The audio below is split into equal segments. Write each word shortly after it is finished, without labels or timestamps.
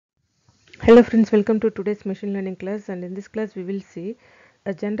Hello friends, welcome to today's machine learning class, and in this class we will see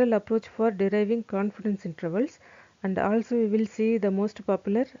a general approach for deriving confidence intervals, and also we will see the most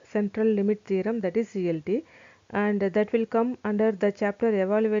popular central limit theorem, that is CLT, and that will come under the chapter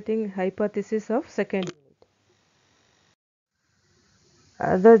evaluating hypothesis of second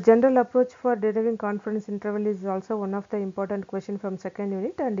unit. The general approach for deriving confidence interval is also one of the important question from second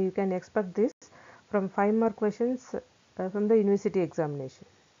unit, and you can expect this from 5 mark questions from the university examination.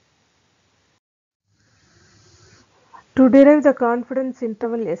 To derive the confidence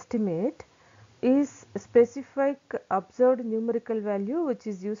interval estimate is specific observed numerical value which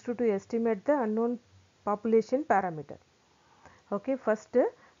is used to estimate the unknown population parameter. Okay, first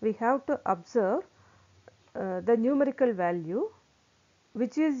we have to observe the numerical value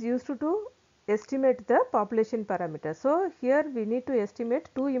which is used to estimate the population parameter. So here we need to estimate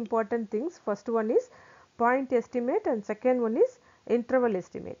two important things. First one is point estimate and second one is interval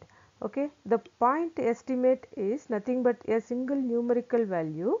estimate. Okay, the point estimate is nothing but a single numerical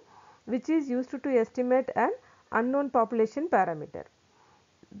value which is used to estimate an unknown population parameter.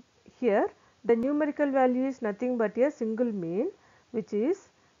 Here the numerical value is nothing but a single mean which is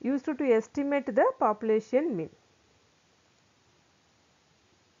used to estimate the population mean.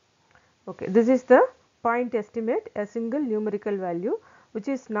 Okay, this is the point estimate, a single numerical value which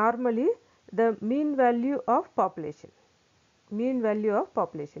is normally the mean value of population,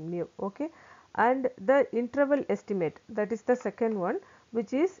 mu. Okay, and the interval estimate, that is the second one,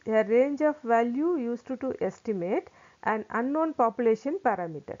 which is a range of value used to estimate an unknown population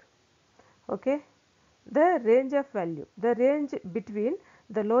parameter. Okay, the range of value, the range between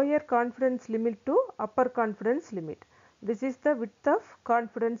the lower confidence limit to upper confidence limit. This is the width of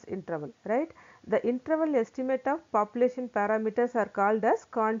confidence interval, right? The interval estimate of population parameters are called as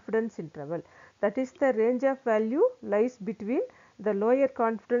confidence interval. That is, the range of value lies between the lower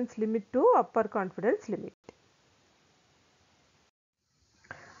confidence limit to upper confidence limit.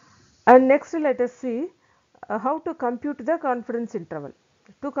 And next let us see how to compute the confidence interval.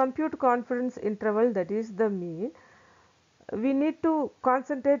 To compute confidence interval, that is the mean, we need to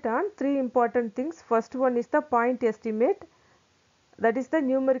concentrate on three important things. First one is the point estimate, that is the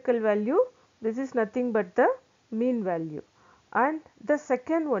numerical value. This is nothing but the mean value. And the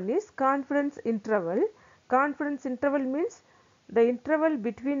second one is confidence interval. Confidence interval means the interval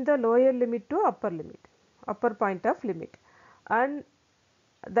between the lower limit to upper limit, upper point of limit, and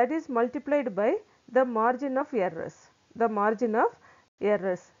that is multiplied by the margin of errors, the margin of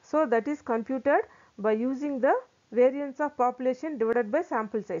errors. So that is computed by using the variance of population divided by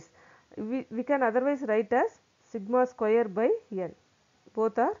sample size. We can otherwise write as sigma square by n,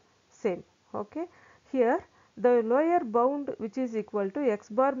 both are same. Okay, here the lower bound, which is equal to x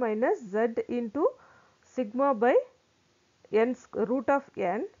bar minus z into sigma by n root of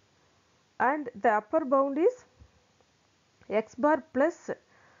n, and the upper bound is x bar plus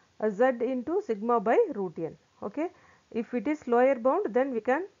z into sigma by root n. Okay, if it is lower bound, then we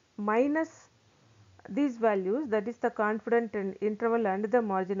can minus these values, that is the confidence interval and the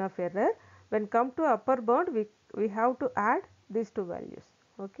margin of error. When come to upper bound, we have to add these two values.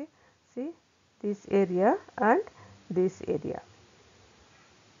 Okay, see this area and this area,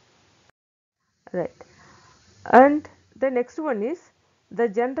 right? And the next one is the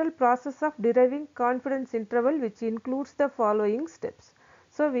general process of deriving confidence interval, which includes the following steps.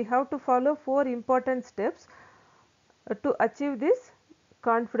 So we have to follow 4 important steps to achieve this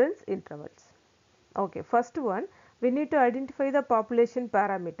confidence intervals. Okay, first one, we need to identify the population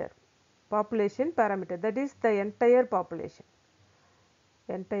parameter. Population parameter, that is the entire population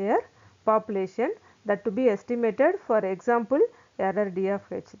that to be estimated. For example, error d of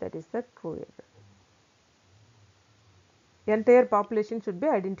h, that is the true error. Entire population should be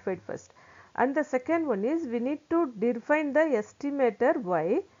identified first. And the second one is we need to define the estimator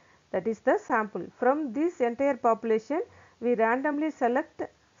y, that is the sample. From this entire population, we randomly select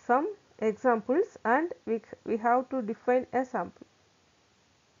some examples and we have to define a sample.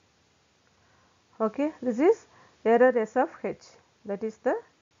 Okay, this is error s of h, that is the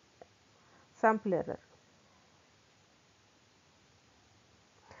sample error.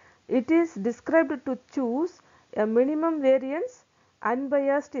 It is described to choose a minimum variance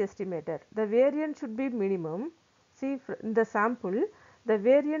unbiased estimator. The variance should be minimum. See, in the sample, the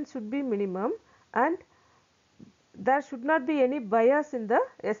variance should be minimum and there should not be any bias in the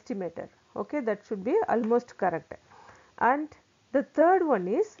estimator. Okay, that should be almost correct. And the third one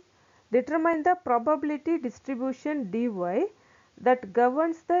is determine the probability distribution dy that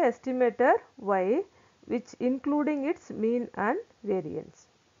governs the estimator y, which including its mean and variance.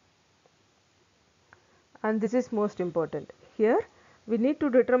 And this is most important. Here we need to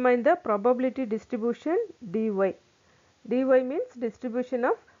determine the probability distribution dy. dy means distribution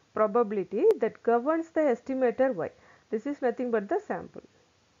of probability that governs the estimator y. This is nothing but the sample,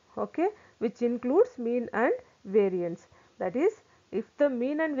 okay, which includes mean and variance. That is, if the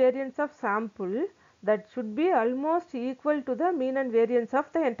mean and variance of sample, that should be almost equal to the mean and variance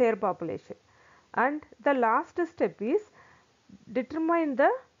of the entire population. And the last step is determine the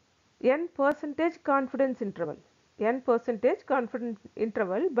n% confidence interval. N% confidence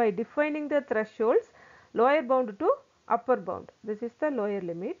interval by defining the thresholds lower bound to upper bound. This is the lower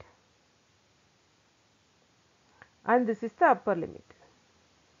limit and this is the upper limit.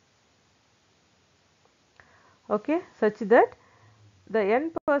 Okay, such that the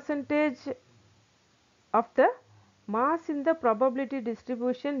n% of the mass in the probability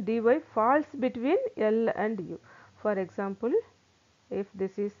distribution dy falls between L and U. For example, if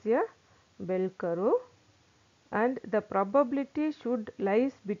this is a bell curve and the probability should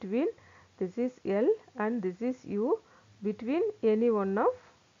lies between, this is L and this is U, between any one of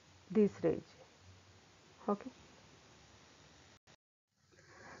these range. Okay.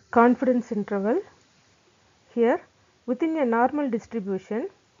 Confidence interval. Here within a normal distribution,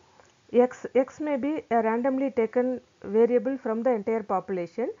 x may be a randomly taken variable from the entire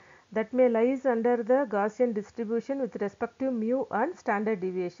population that may lies under the Gaussian distribution with respect to mu and standard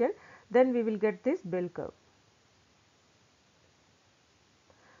deviation. Then we will get this bell curve.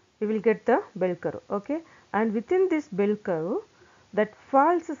 We will get the bell curve, okay, and within this bell curve that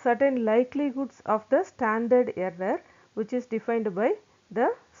falls certain likelihoods of the standard error, which is defined by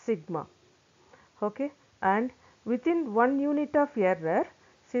the sigma, okay, and within 1 unit of error,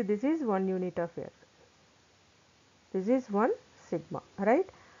 see this is 1 unit of error, this is 1 sigma, right.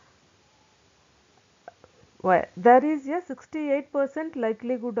 Well, there is a 68%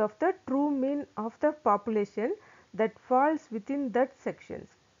 likelihood of the true mean of the population that falls within that sections.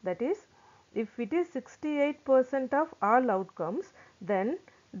 That is, if it is 68% of all outcomes, then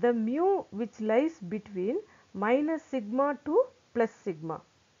the mu which lies between minus sigma to plus sigma.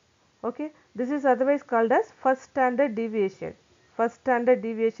 Okay, this is otherwise called as first standard deviation. First standard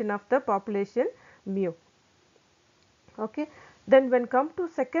deviation of the population mu. Okay, then when come to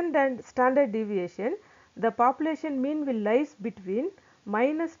second and standard deviation, the population mean will lies between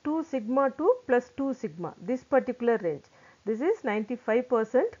minus 2 sigma to plus 2 sigma, this particular range. This is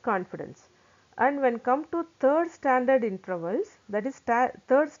 95% confidence. And when come to third standard intervals, that is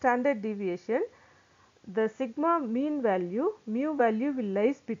third standard deviation, the sigma mean value, mu value will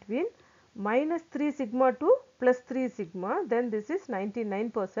lies between minus 3 sigma to plus 3 sigma, then this is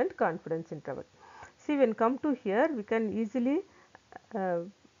 99% confidence interval. See, when come to here, we can easily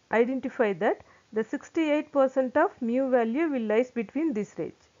identify that the 68% of mu value will lies between this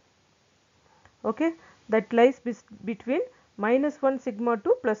range, okay, that lies between minus 1 sigma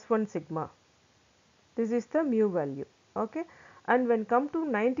to plus 1 sigma. This is the mu value, okay, and when come to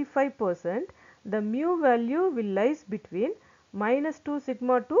 95%, the mu value will lies between minus 2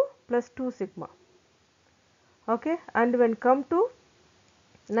 sigma to plus 2 sigma, okay, and when come to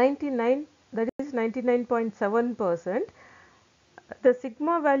 99, that is 99.7%, the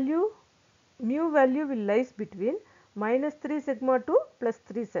sigma value, mu value will lies between minus 3 sigma to plus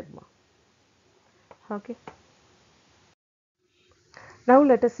 3 sigma, okay. Now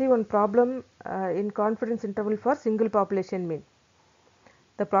let us see one problem in confidence interval for single population mean.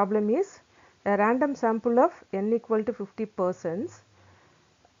 The problem is a random sample of n equal to 50 persons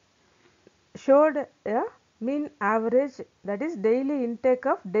showed a mean average, that is daily intake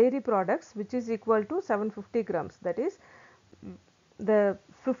of dairy products, which is equal to 750 grams. That is, the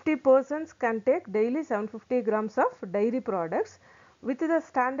 50 persons can take daily 750 grams of dairy products with the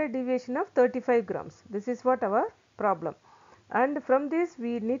standard deviation of 35 grams. This is what our problem, and from this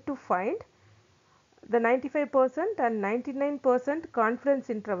we need to find the 95% and 99% confidence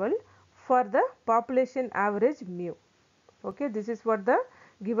interval for the population average mu. Okay, this is what the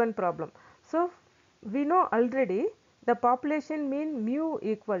given problem. So we know already the population mean mu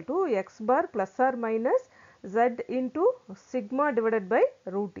equal to x bar plus or minus z into sigma divided by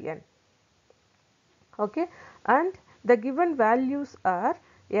root n. Okay, and the given values are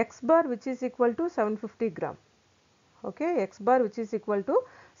x bar which is equal to 750 gram. Okay, x bar which is equal to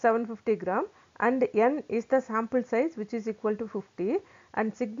 750 gram, and n is the sample size which is equal to 50,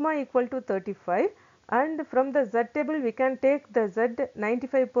 and sigma equal to 35, and from the z table we can take the z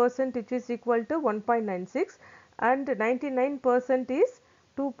 95% which is equal to 1.96 and 99% is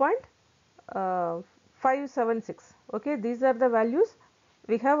 2.576. Okay, these are the values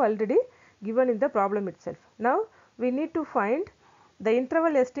we have already given in the problem itself. Now we need to find the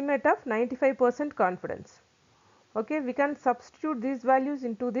interval estimate of 95% confidence. Okay, we can substitute these values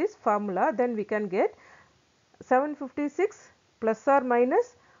into this formula, then we can get 756 plus or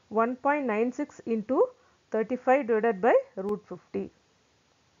minus 1.96 into 35 divided by root 50.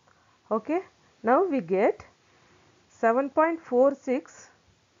 Okay, now we get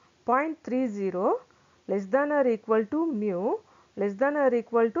 7.46.30 less than or equal to mu less than or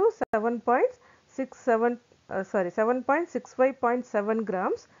equal to 7.65.7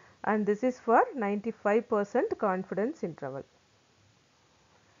 grams, and this is for 95% confidence interval.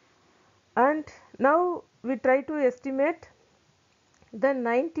 And now we try to estimate the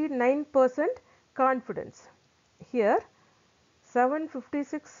 99% confidence. Here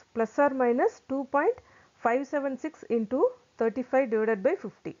 756 plus or minus 2.576 into 35 divided by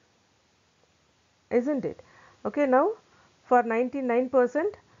 50, isn't it? Okay, now for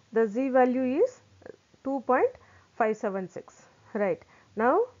 99% the z value is 2.576, right.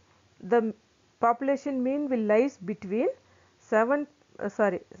 Now the population mean will lies between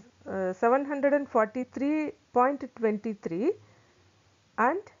 743.23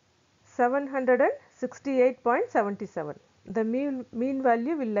 and 768.77. The mean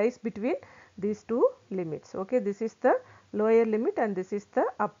value will lies between these two limits. Okay, this is the lower limit and this is the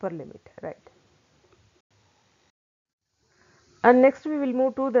upper limit, right. And next we will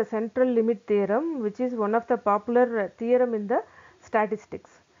move to the central limit theorem, which is one of the popular theorem in the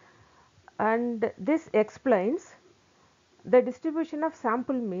statistics, and this explains the distribution of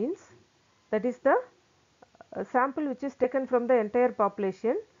sample means, that is the sample which is taken from the entire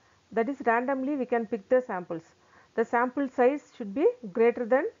population, that is randomly we can pick the samples. The sample size should be greater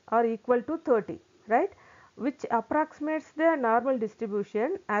than or equal to 30, right, which approximates the normal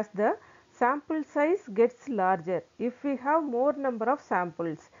distribution as the sample size gets larger. If we have more number of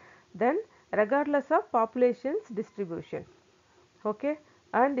samples, then regardless of population's distribution. Okay,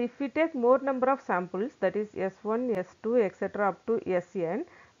 and if we take more number of samples, that is S1, S2, etc. up to Sn,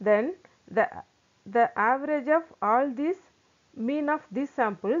 then the average of all these mean of this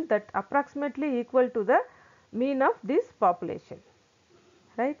sample that approximately equal to the mean of this population,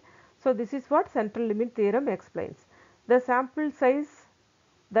 right. So this is what central limit theorem explains. The sample size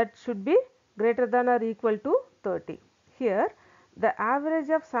that should be greater than or equal to 30. Here the average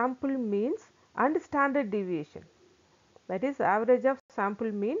of sample means and standard deviation, that is average of sample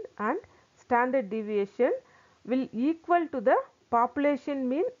mean and standard deviation will equal to the population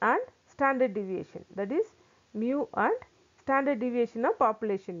mean and standard deviation, that is mu and standard deviation of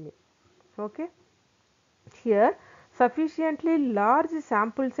population mean. Okay. Here sufficiently large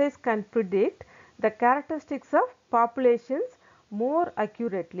sample size can predict the characteristics of populations more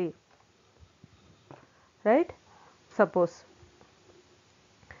accurately, right. Suppose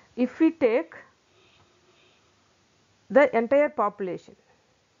if we take the entire population,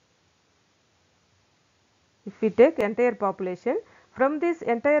 from this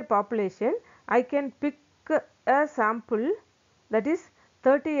entire population I can pick a sample, that is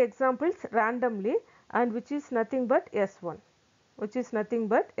 30 examples randomly, and which is nothing but S1,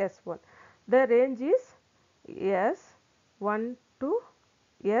 the range is S1 to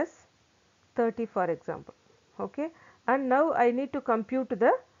S30 for example. Okay, and now I need to compute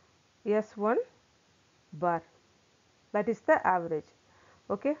the S1 bar, that is the average.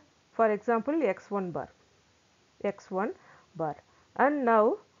 Okay, for example x1 bar, and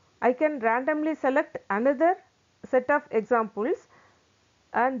now I can randomly select another set of examples,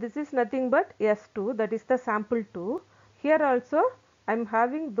 and this is nothing but S2, that is the sample 2. Here also I am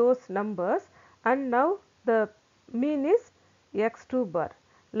having those numbers, and now the mean is x2 bar.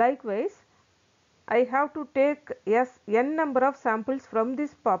 Likewise I have to take n number of samples from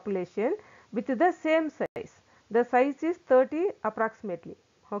this population with the same size. The size is 30 approximately.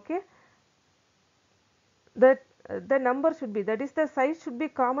 Okay, the number should be, that is the size should be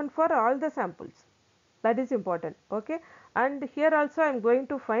common for all the samples, that is important. Okay, and here also I am going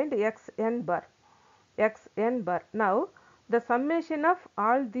to find xn bar. Now the summation of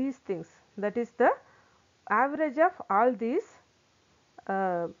all these things, that is the average of all these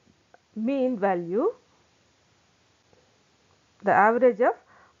mean value,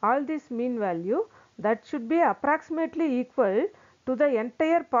 that should be approximately equal to the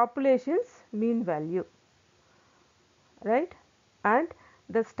entire population's mean value, right. And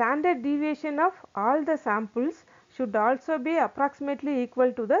the standard deviation of all the samples should also be approximately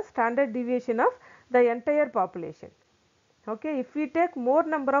equal to the standard deviation of the entire population. Okay, if we take more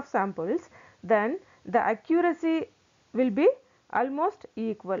number of samples, then the accuracy will be almost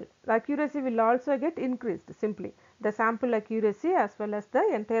equal. The accuracy will also get increased, simply the sample accuracy as well as the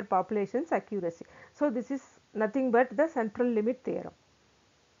entire population's accuracy. So this is nothing but the central limit theorem.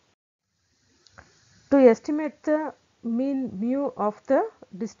 To estimate the mean mu of the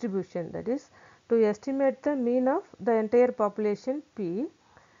distribution, that is to estimate the mean of the entire population P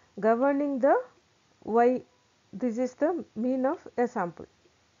governing the y, this is the mean of a sample.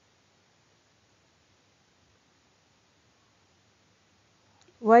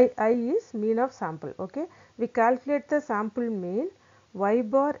 yi is mean of sample. Okay, we calculate the sample mean y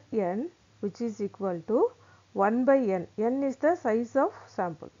bar n, which is equal to 1 by n. N is the size of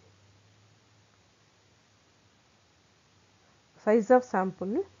sample. Size of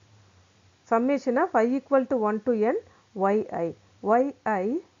sample, summation of I equal to 1 to n yi.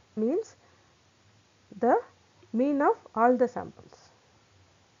 Yi means the mean of all the samples.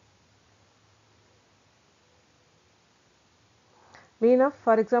 Mean of,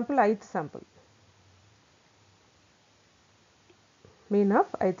 for example, ith sample. Mean of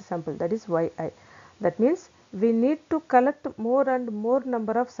ith sample, that is yi. That means we need to collect more and more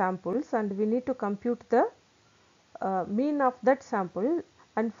number of samples, and we need to compute the mean of that sample,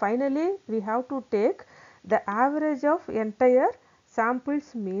 and finally we have to take the average of entire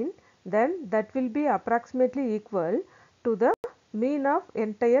samples mean, then that will be approximately equal to the mean of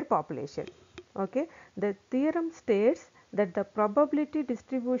entire population. Okay, the theorem states that the probability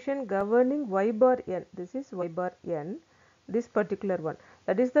distribution governing y bar n, this is y bar n, this particular one,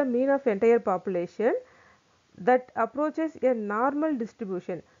 that is the mean of entire population that approaches a normal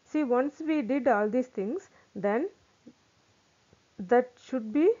distribution. See, once we did all these things, then that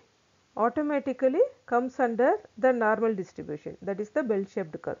should be automatically comes under the normal distribution, that is the bell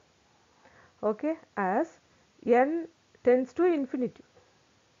shaped curve. Okay, as n tends to infinity,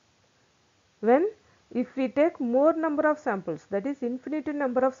 when if we take more number of samples, that is infinite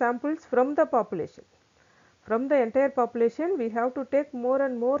number of samples from the population, from the entire population we have to take more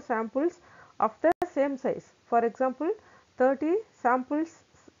and more samples of the same size. For example, 30 samples,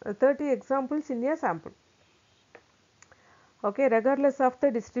 30 examples in a sample. Okay, regardless of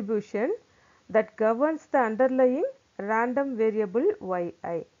the distribution that governs the underlying random variable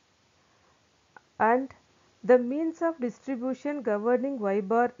yi, and the means of distribution governing y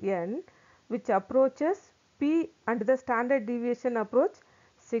bar n, which approaches p, and the standard deviation approach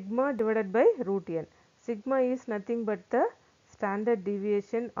sigma divided by root n. Sigma is nothing but the standard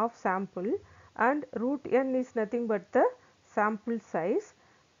deviation of sample, and root n is nothing but the sample size.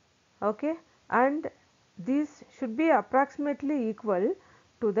 Okay, and these should be approximately equal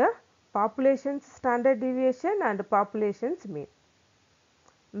to the population's standard deviation and population's mean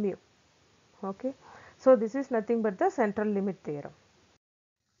mu. Okay, so this is nothing but the central limit theorem,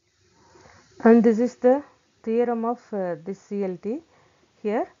 and this is the theorem of this CLT.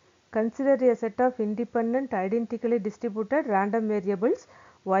 Here, consider a set of independent identically distributed random variables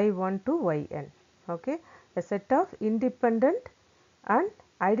y1 to yn. Okay, a set of independent and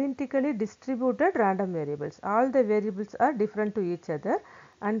identically distributed random variables. All the variables are different to each other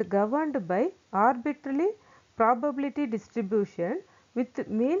and governed by arbitrarily probability distribution with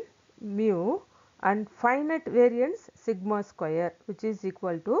mean mu and finite variance sigma square, which is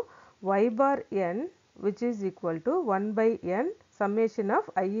equal to y bar n, which is equal to 1 by n summation of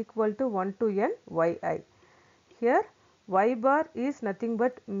I equal to 1 to n yi. Here y bar is nothing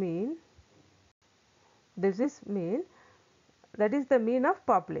but mean, this is mean, that is the mean of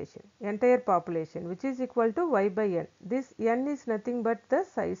population, entire population, which is equal to y by n. This n is nothing but the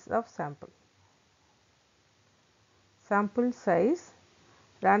size of sample, sample size,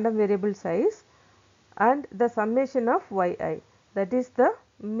 random variable size, and the summation of yi, that is the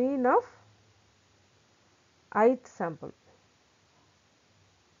mean of ith sample,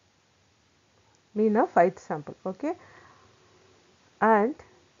 mean of ith sample. Okay, and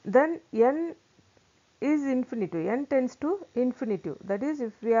then n is infinitive, n tends to infinitive, that is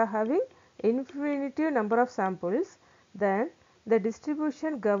if we are having infinitive number of samples, then the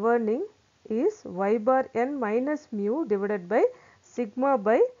distribution governing is y bar n minus mu divided by sigma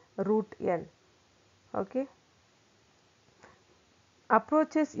by root n. Okay,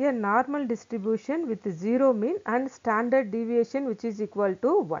 approaches a normal distribution with 0 mean and standard deviation which is equal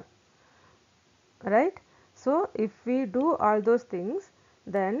to 1, right. So if we do all those things,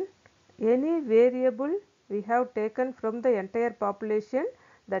 then any variable we have taken from the entire population,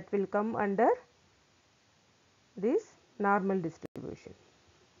 that will come under this normal distribution.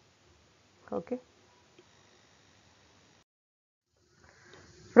 Okay.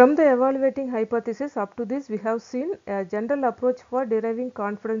 From the evaluating hypothesis up to this, we have seen a general approach for deriving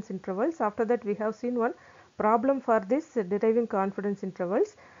confidence intervals. After that, we have seen one problem for this deriving confidence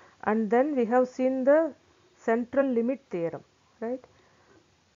intervals, and then we have seen the central limit theorem, right.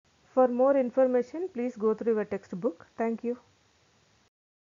 For more information, please go through your textbook. Thank you.